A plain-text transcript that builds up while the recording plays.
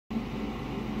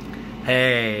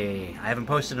Hey, I haven't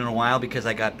posted in a while because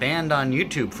I got banned on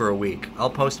YouTube for a week.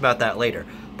 I'll post about that later.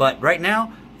 But right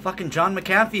now, fucking John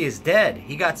McAfee is dead.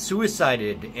 He got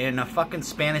suicided in a fucking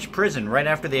Spanish prison right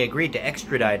after they agreed to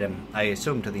extradite him, I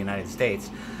assume, to the United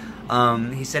States.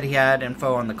 He said he had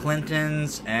info on the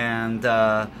Clintons and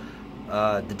the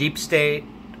deep state,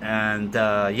 and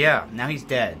yeah, now he's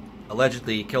dead.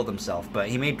 Allegedly he killed himself, but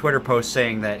he made Twitter posts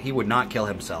saying that he would not kill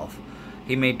himself.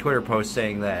 He made Twitter posts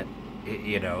saying that,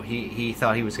 you know, he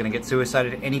thought he was going to get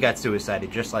suicided, and he got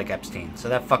suicided just like Epstein. So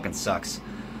that fucking sucks.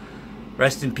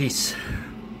 Rest in peace.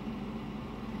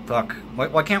 Fuck.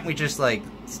 Why can't we just, like,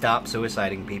 stop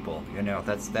suiciding people? You know,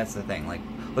 that's the thing. Like,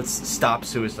 let's stop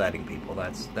suiciding people.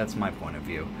 That's my point of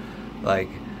view. Like,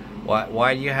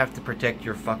 why do you have to protect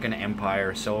your fucking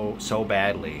empire so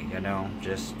badly? You know,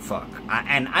 just fuck.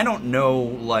 And I don't know,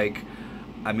 like,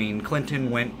 I mean, Clinton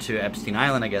went to Epstein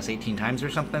Island, I guess, 18 times or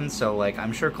something, so, like,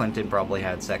 I'm sure Clinton probably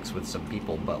had sex with some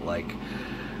people, but, like,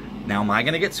 now am I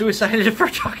gonna get suicided if we're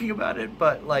talking about it?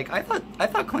 But, like, I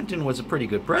thought Clinton was a pretty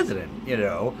good president, you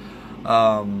know,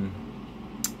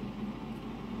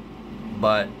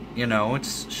 but, you know,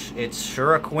 it's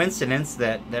sure a coincidence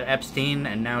that Epstein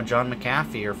and now John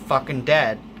McAfee are fucking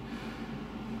dead.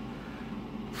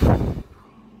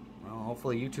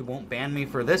 Hopefully YouTube won't ban me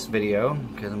for this video,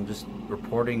 because I'm just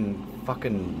reporting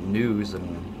fucking news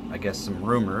and I guess some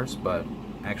rumors, but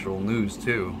actual news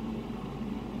too.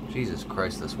 Jesus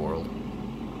Christ, this world.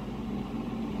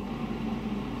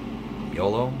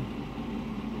 YOLO.